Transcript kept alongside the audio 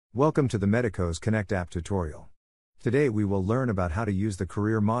Welcome to the Medicos Connect app tutorial. Today we will learn about how to use the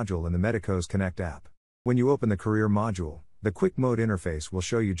Career module in the Medicos Connect app. When you open the Career module, the Quick Mode interface will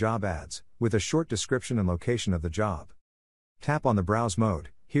show you job ads, with a short description and location of the job. Tap on the Browse mode.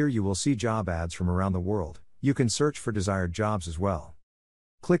 Here you will see job ads from around the world. You can search for desired jobs as well.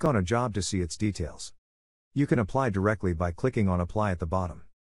 Click on a job to see its details. You can apply directly by clicking on Apply at the bottom.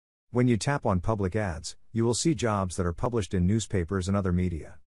 When you tap on Public Ads, you will see jobs that are published in newspapers and other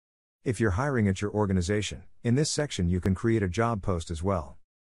media. If you're hiring at your organization, in this section you can create a job post as well.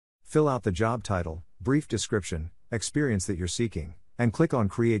 Fill out the job title, brief description, experience that you're seeking, and click on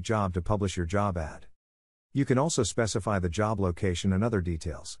Create Job to publish your job ad. You can also specify the job location and other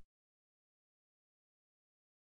details.